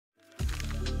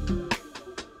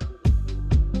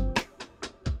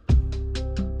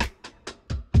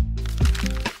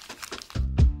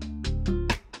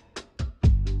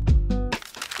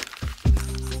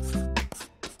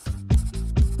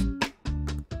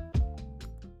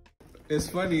It's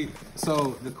funny.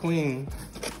 So the queen,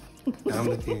 I'm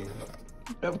the king.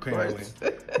 Of course.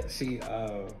 She,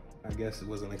 I guess,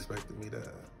 wasn't expecting me to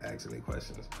ask any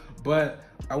questions. But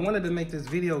I wanted to make this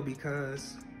video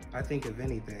because I think, if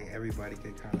anything, everybody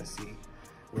could kind of see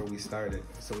where we started.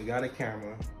 So we got a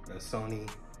camera, a Sony,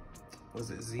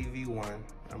 was it ZV-1?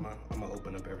 I'm gonna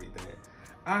open up everything.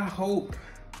 I hope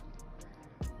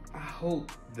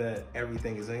that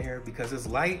everything is in here because it's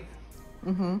light.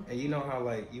 And you know how,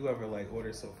 like, you ever like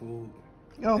order some food?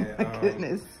 Oh my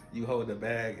goodness. You hold the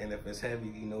bag, and if it's heavy,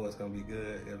 you know it's gonna be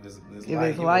good. If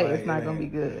it's light, it's not gonna be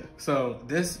good. So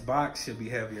this box should be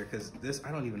heavier because this,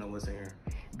 I don't even know what's in here.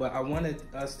 But I wanted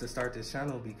us to start this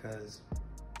channel because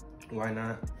why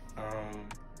not?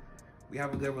 We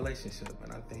have a good relationship,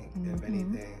 and I think if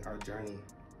anything, our journey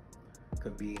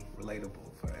could be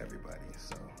relatable for everybody.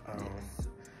 So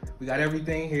we got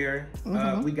everything here.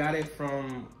 We got it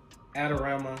from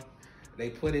Adorama. They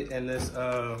put it in this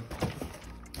hot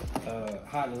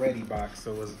and ready box,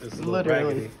 so it's a little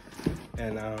raggedy.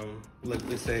 And look,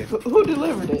 it say who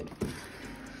delivered it?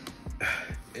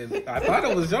 I thought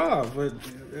it was y'all, but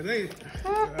it ain't.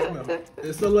 I don't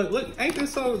know. So look, ain't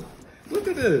this so? Look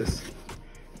at this.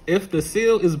 If the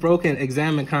seal is broken,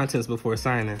 examine contents before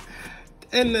signing.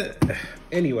 And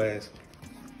anyways,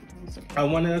 I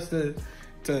wanted us to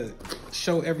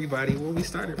show everybody where we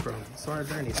started from. It's our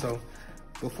journey. So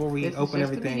before we open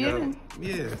everything up,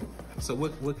 yeah. So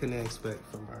what can they expect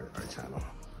from our channel?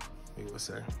 We would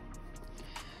say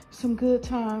some good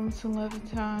times, some loving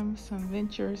times, some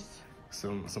ventures,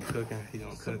 some cooking. You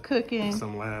gonna cook? Cooking.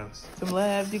 Some laughs. Some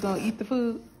laughs. You gonna eat the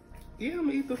food? Yeah, I'm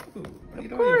gonna eat the food. Of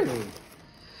course.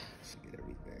 Get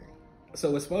everything.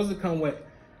 So it's supposed to come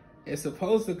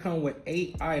with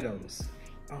 8 items.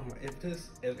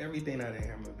 If everything not in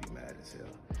here, I'm gonna be mad as hell.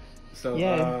 So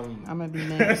yeah, I'm gonna be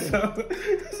mad.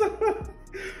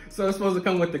 so it's supposed to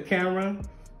come with the camera,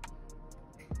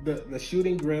 the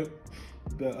shooting grip,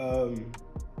 the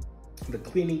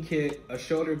cleaning kit, a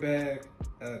shoulder bag,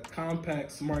 a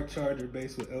compact smart charger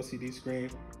base with LCD screen.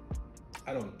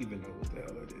 I don't even know what the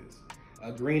hell it is.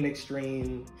 A green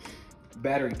extreme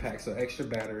battery pack, so extra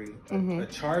battery, a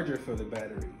charger for the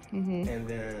battery, and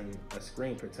then a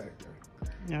screen protector.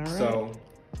 All right. So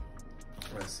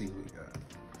let's see what we got.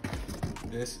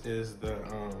 This is the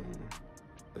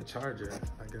charger,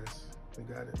 I guess. We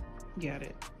got it. Got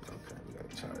it. Okay, we got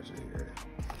a charger here.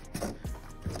 And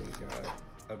we got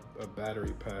a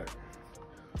battery pack.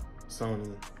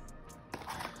 Sony.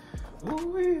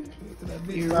 Ooh,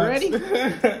 you ready?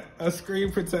 A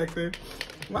screen protector.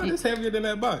 Why is this heavier than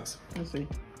that box? Let's see.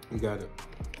 You got it.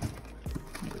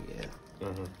 Yeah.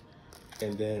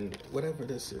 And then whatever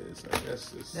this is, I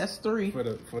guess that's 3 for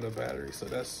the battery. So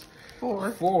that's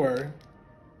 4. 4,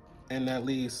 and that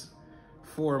leaves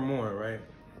 4 more, right?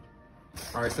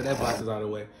 All right, so that box is out of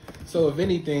the way. So if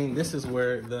anything, this is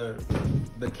where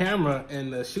the camera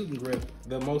and the shooting grip,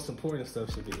 the most important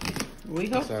stuff should be. We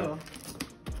hope so.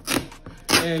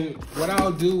 And what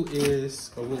I'll do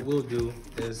is, or what we'll do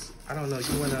is, I don't know,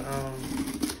 you wanna,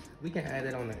 we can add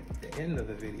it on the end of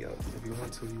the video if you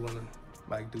want to. You wanna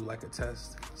like do like a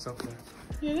test, something?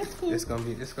 Yeah, that's cool. It's gonna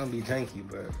be janky,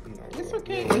 but you know. It's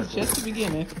okay. It's just the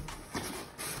beginning.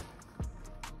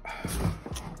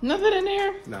 Nothing in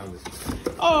there? No, I'm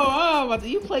just...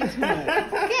 you play too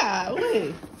much.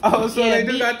 Golly. Oh, so yeah, they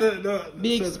do got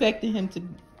the expecting him to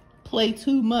play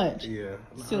too much. Yeah,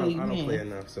 silly I don't man. play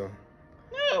enough, so.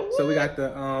 No, so we got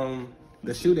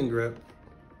the shooting grip.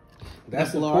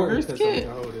 That's the important vlogger's because I kit.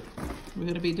 can hold it. We're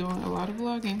gonna be doing a lot of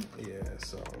vlogging. Yeah,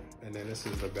 so and then this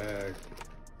is the bag.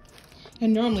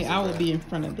 And normally I would be in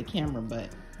front of the camera, but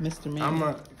Mr. Man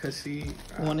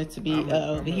wanted to be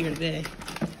over here today.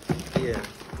 Yeah,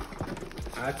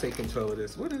 I take control of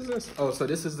this. What is this? Oh, so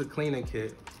this is the cleaning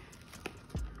kit.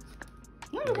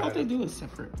 Why don't they do it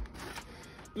separate?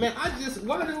 Man,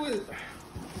 why do it?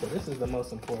 So this is the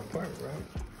most important part, right?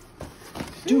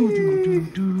 Do.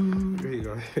 There you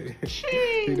go.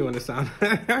 You're doing the sound.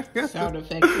 Sound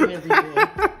effects and everything.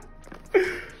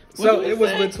 So it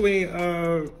was between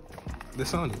the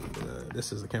Sony.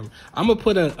 This is the camera. I'm gonna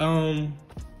put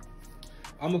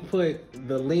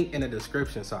the link in the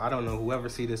description. So I don't know whoever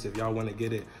see this if y'all want to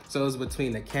get it. So it's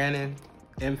between the Canon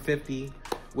M50,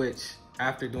 which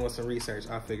after doing some research,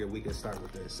 I figured we could start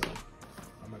with this. So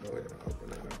I'm gonna go ahead and open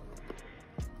that up.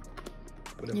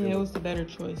 Yeah, it was the better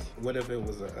choice. What if it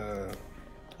was a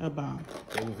bomb?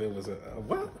 What if it was a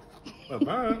what? A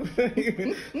bomb?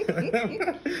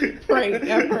 Right,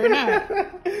 after not.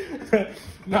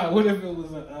 No, what if it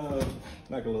was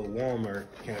like a little warmer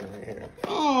camera in here?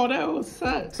 Oh, that was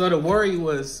suck. So the worry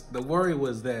was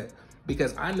that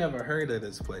because I never heard of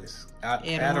this place,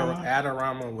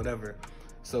 Adorama, whatever.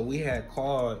 So we had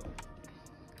called.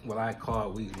 Well,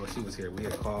 she was here. We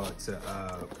had called to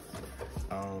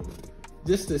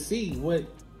just to see what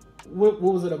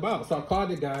was it about. So I called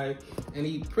the guy, and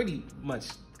he pretty much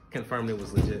confirmed it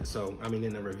was legit. So I mean,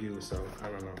 in the review. So I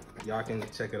don't know. Y'all can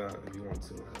check it out if you want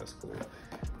to. That's cool.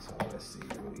 So let's see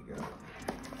what we got.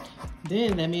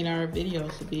 Then that means our video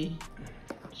should be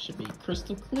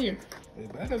crystal clear.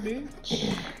 It better be.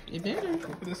 It better.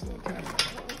 Look at this little camera.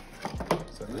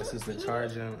 So this is the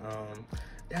charging.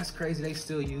 That's crazy. They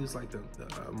still use like the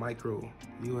micro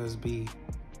USB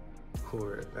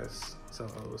cord. That's so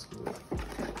old school.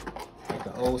 Like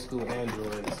the old school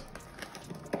Androids.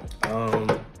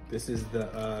 This is the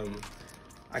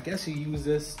I guess you use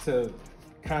this to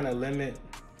kind of limit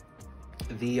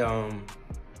the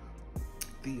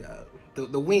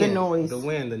wind,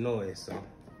 the noise. So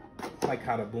like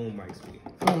how the boom mics be.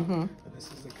 Mm-hmm.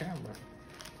 This is the camera.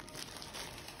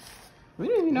 We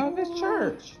didn't even know if it's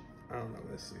charged. I don't know.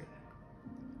 Let's see.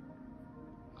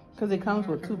 Because it comes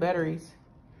with 2 batteries.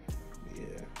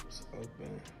 Yeah, it's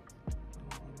open.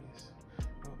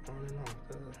 On and off.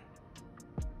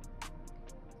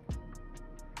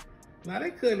 Now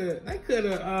they could have. I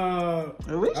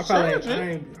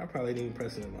probably didn't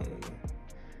press it on enough.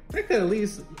 They could at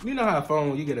least, you know how a phone,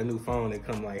 when you get a new phone, it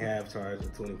come like half charged or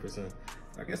 20%.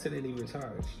 I guess it didn't even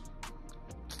charge.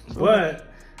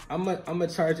 But I'm gonna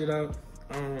charge it up.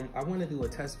 I want to do a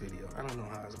test video. I don't know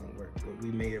how it's gonna work, but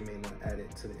we may or may not add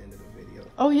it to the end of the video.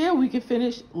 Oh yeah, we could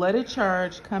finish, let it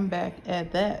charge, come back,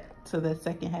 add that to the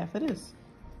second half of this.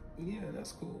 Yeah,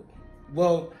 that's cool.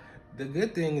 Well, the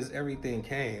good thing is everything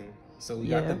came. So we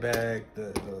got the bag.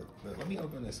 Let me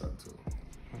open this up too.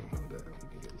 Hold that. We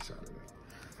can get a shot of that.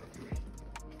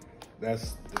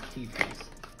 That's the key piece.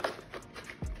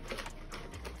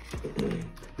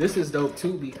 This is dope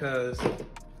too because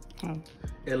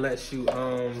it lets you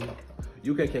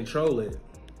you can control it.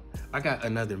 I got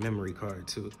another memory card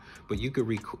too, but you could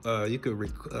what else? You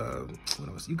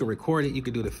could record it. You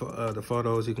could do the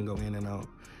photos. You can go in and out,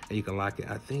 and you can lock it.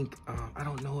 I think I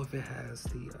don't know if it has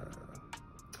the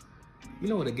you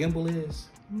know what a gimbal is?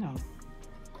 No.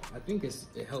 I think it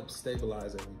helps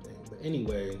stabilize everything. But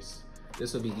anyways,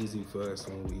 this will be easy for us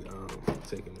when we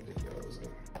taking the videos, and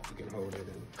you can hold it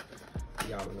and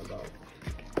be out and about.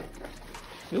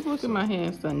 You look at my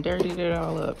hands, done dirtied it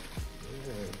all up.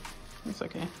 Yeah. It's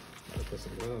okay. Gotta put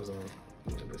some gloves on.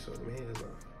 You want to show them hands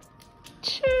off.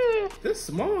 Sure. This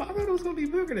small. I thought it was gonna be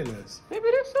bigger than this. Maybe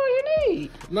that's all you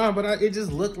need. No, but it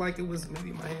just looked like it was.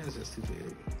 Maybe my hands just too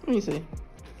big. Let me see.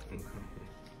 Okay.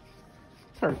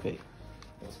 Perfect.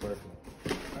 That's perfect.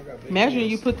 I got big Imagine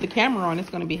hands. you put the camera on, it's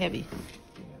gonna be heavy.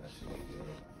 Yeah, that should be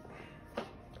good.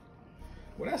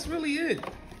 Well, that's really it.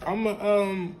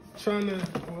 I'm trying to.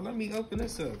 Well, let me open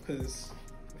this up because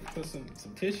put some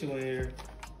tissue in here.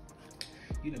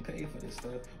 You didn't pay for this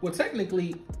stuff. Well,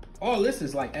 technically, all this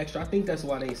is like extra. I think that's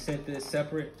why they sent this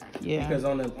separate. Yeah. Because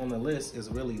on the list is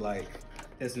really like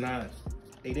it's not.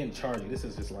 They didn't charge you. This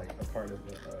is just like a part of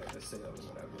the sale or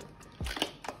whatever.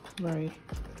 Right.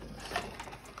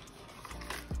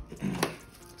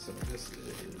 So this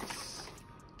is.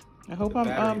 I hope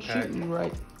I'm shooting you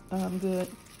right. I'm good.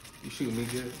 You shooting me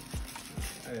good?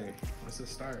 Hey, let's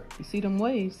just start. You see them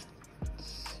waves?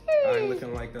 I ain't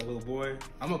looking like that little boy.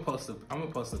 I'm gonna post a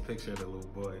picture of the little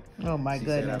boy. Oh my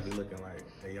goodness. Said I'd be looking like,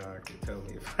 hey, y'all can tell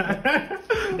me if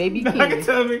I... Baby I can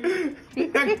tell me. I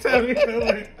can tell me.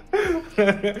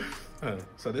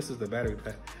 So this is the battery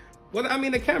pack. Well, I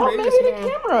mean the camera. Oh, maybe the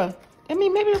camera. I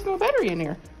mean, maybe there's no battery in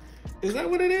there. Is that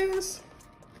what it is?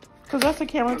 Because that's a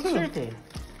camera too. Tripping.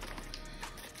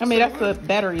 I mean, that's the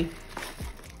battery.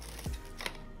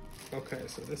 Okay,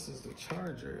 so this is the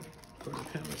charger for the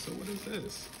camera. So what is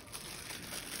this?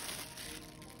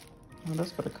 Oh,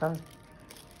 that's for the car.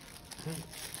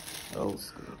 Oh,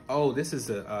 oh, this is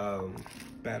the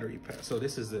battery pack. So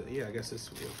this is the, yeah, I guess this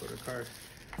is for the car.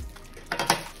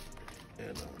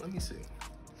 And let me see.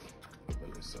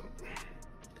 Open this up.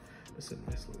 It's a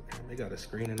nice little camera. They got a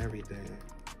screen and everything.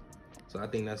 So I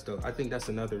think that's dope. I think that's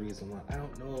another reason why. I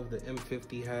don't know if the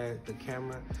M50 had the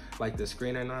camera, like the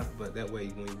screen or not, but that way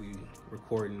when we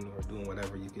recording or doing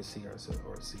whatever, you can see ourselves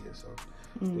or see it. So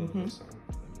doing something.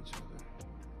 Let me try to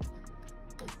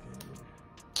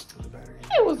open the battery.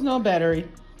 There was no battery.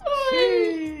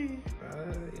 Yeah.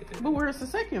 But where's the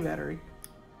second battery?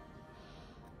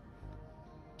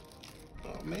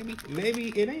 Oh, maybe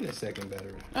it ain't a second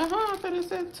battery. I thought it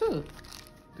said 2.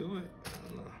 Do it. I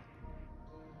don't know.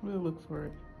 We'll look for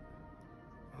it.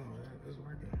 Oh, that is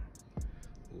working.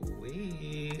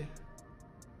 Wee.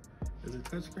 Is it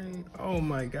touchscreen? Oh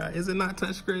my God, is it not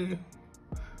touchscreen?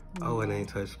 Oh, it ain't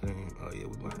touchscreen. Oh yeah,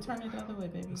 we might turn it the other way,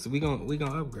 baby. So we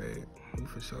gonna upgrade. We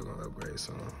for sure gonna upgrade.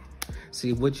 So,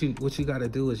 see what you gotta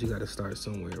do is you gotta start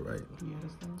somewhere, right? You gotta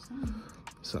start somewhere.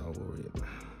 So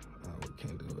we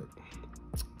can't do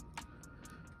it.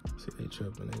 See, they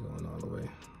tripping. They going all the way.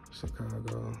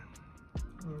 Chicago.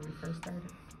 Where we first started.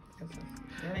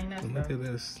 That ain't us. Look at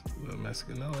this.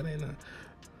 Mexican. No, it ain't.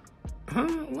 Huh?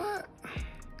 What?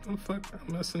 I'm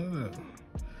messing it up.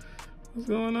 What's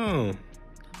going on?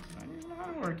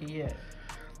 Not working yet.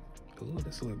 Ooh,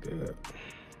 this look good.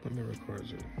 Let me record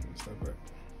you. Step back.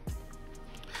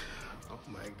 Oh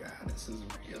my God, this is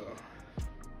real.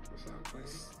 What's up,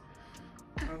 please?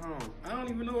 I don't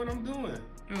even know what I'm doing.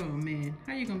 Oh man,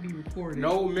 how you gonna be recorded?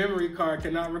 No memory card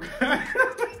cannot record.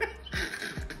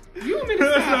 You want me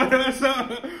to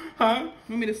stop? Huh?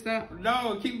 You want me to stop?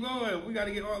 No, keep going. We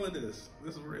gotta get all of this.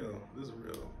 This is real. This is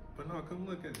real. But no, come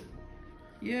look at it.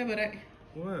 Yeah, but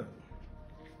What?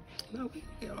 No, we can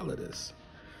get all of this.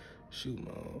 Shoot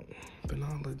mode. But no,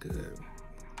 look good.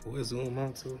 We'll zoom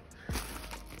on too.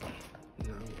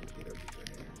 No, we'll get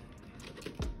everything.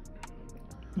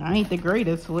 I ain't the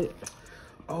greatest with.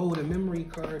 Oh, the memory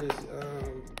card is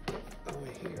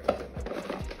over here.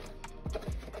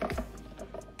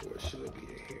 Or should it be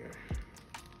in here?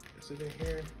 Is it in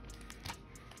here?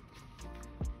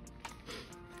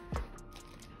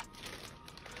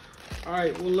 All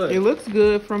right, well look. It looks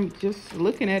good from just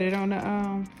looking at it on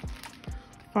the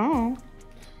phone.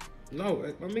 No,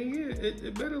 I mean, yeah,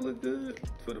 it better look good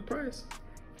for the price.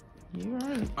 You're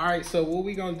right. All right, so what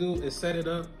we gonna do is set it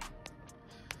up,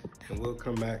 and we'll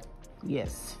come back.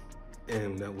 Yes.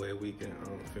 And that way we can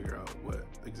figure out what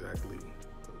exactly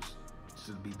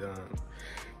should be done.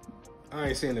 I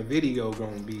ain't saying the video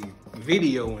gonna be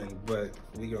videoing, but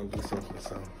we gonna do something,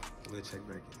 so we'll check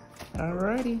back in.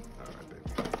 Alrighty. All right, baby.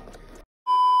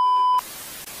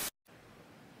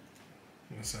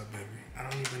 What's up, baby? I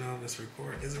don't even know if it's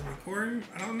recording. Is it recording?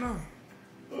 I don't know.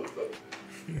 I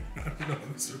don't know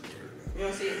if it's recording. You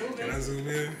want to see it moving? Can I zoom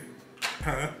in?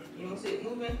 Huh? You want to see it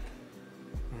moving?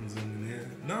 I'm zooming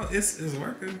in. No, it's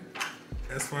working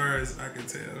as far as I can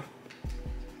tell.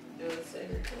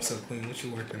 So, Queen, what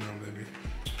you working on, baby?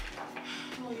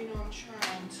 Oh, you know, I'm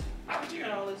trying to. You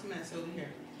got all this mess over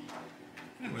here.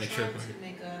 I'm trying to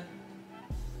make a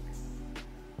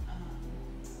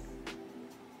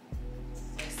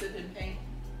like sip and paint.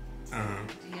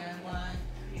 DIY.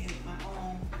 Create my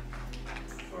own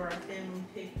for our family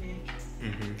picnic.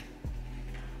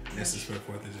 This is for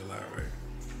 4th of July, right?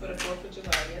 For the 4th of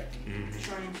July, yep.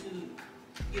 Trying to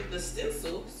get the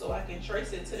stencil so I can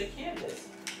trace it to the canvas.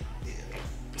 Yeah.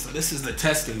 So this is the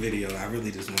testing video. I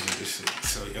really just wanted this shit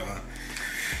so y'all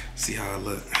see how it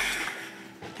look.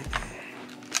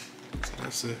 So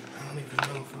that's it. I don't even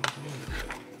know if I'm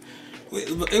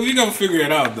doing it. We gonna figure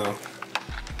it out though.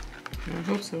 I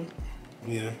hope so.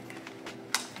 Yeah.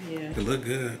 Yeah. It look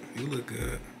good. You look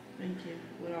good. Thank you.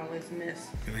 With all this mess.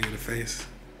 Can I get a face?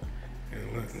 Yeah,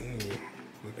 look, ooh,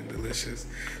 looking delicious.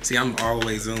 See, I'm all the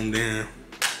way zoomed in.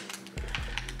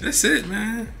 That's it,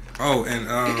 man. Oh,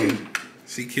 and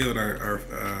she killed our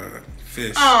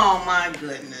fish. Oh my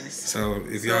goodness. So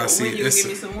if y'all see when you this,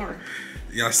 give me some more.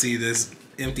 Y'all see this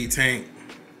empty tank,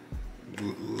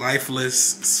 lifeless,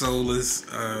 soulless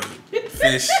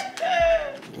fish.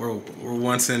 We're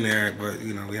once in there, but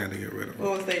you know we had to get rid of them.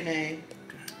 What was their name?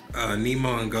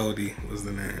 Nemo and Goldie was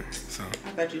the name. So I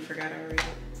thought you forgot already.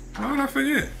 why would I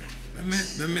forget?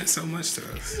 That meant so much to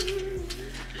us.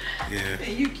 Yeah.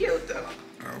 And you killed them.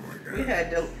 Oh my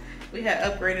God. We had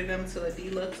upgraded them to a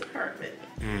deluxe apartment.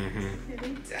 And they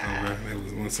died. It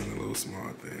was once in a little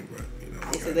small thing, but you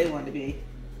know. So they wanted to be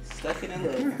stuck in a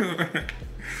little.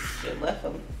 Should have left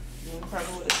them. We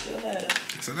probably would have still had them.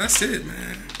 So that's it,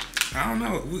 man. I don't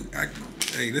know.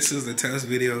 Hey, this is the test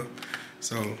video,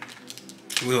 so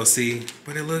we'll see.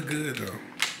 But it looked good though.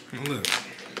 Look.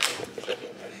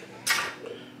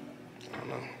 I don't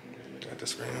know. Got the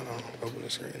screen on. Open the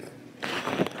screen up.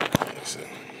 Let's see.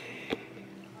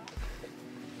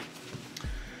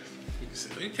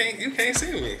 You can't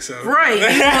see me, so right. You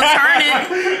gonna turn it?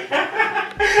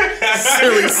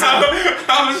 Silly son.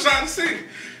 I was trying to see.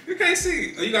 You can't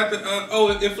see. Oh, you got the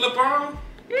it flip on?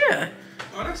 Yeah.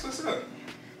 Oh, that's what's up.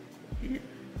 We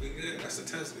good. That's the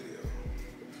test video.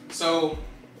 So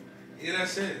yeah,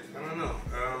 that's it. I don't know.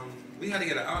 We got to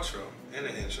get an outro and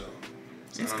an intro.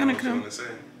 So it's gonna come. What you want to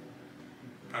say?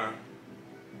 Huh?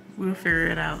 We'll figure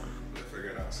it out. We'll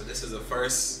figure it out. So this is the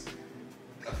first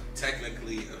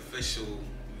technically official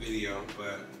video,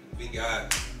 but we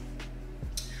got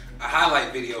a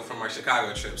highlight video from our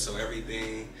Chicago trip. So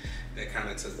everything that kind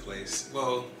of took place.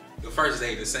 Well, the first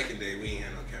day, the second day, we ain't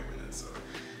had no camera then, so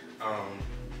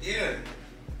yeah,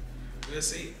 we'll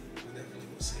see. We definitely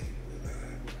will see what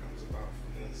comes about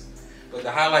from this. But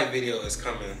the highlight video is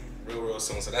coming real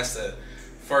soon, so that's the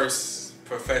first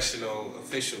professional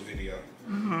official video.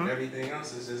 And everything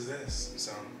else is just this.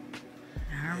 So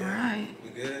all right, we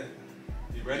good.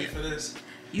 You ready for this?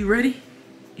 You ready?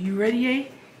 You ready, eh?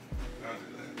 I'll do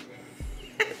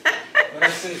that. But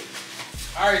that's it.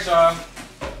 All right, y'all.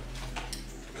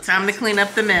 Time to clean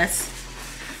up the mess.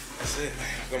 That's it.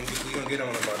 We're gonna get on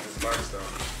about this box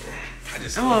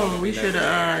though. We should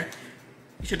have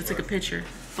took a picture,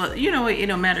 but you know it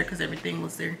don't matter because everything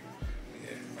was there.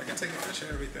 Yeah, I can take a picture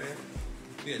of everything.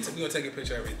 Yeah, we're gonna take a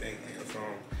picture of everything on your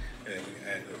phone, and then we can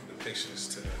add the pictures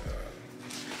to the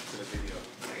video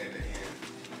at the end.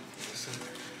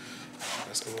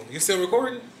 That's cool. You still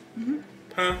recording?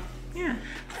 Huh? Yeah.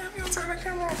 I'm gonna turn the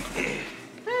camera off.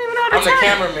 I'm the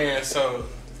cameraman, so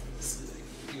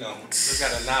you know, we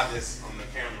got a novice on the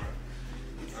camera.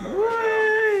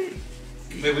 What?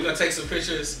 Maybe we're gonna take some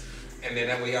pictures, and then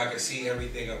that way y'all can see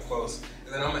everything up close.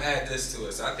 And then I'm gonna add this to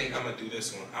it. So I think I'm gonna do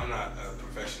this one. I'm not a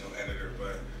professional editor,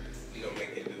 but we gonna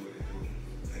make it do what it do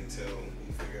until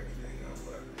we figure everything out.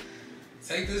 But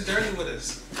take this journey with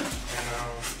us.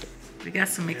 And we got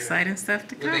some exciting stuff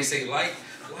to come. What they say, like,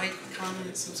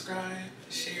 comment, subscribe,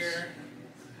 share,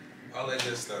 all that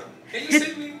good stuff. Can you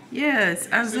see me? Yes,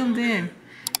 I zoomed in.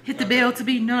 Hit the bell to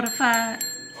be notified.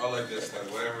 All that good stuff,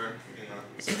 whatever, you know.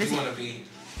 So we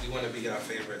want to be our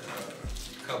favorite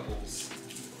couples,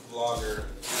 vlogger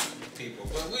people.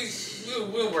 But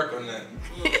we'll work on that.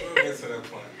 We'll get to that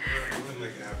point. We'll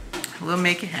make it happen. We'll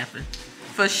make it happen.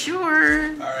 For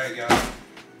sure. All right, y'all.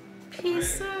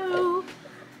 Peace out.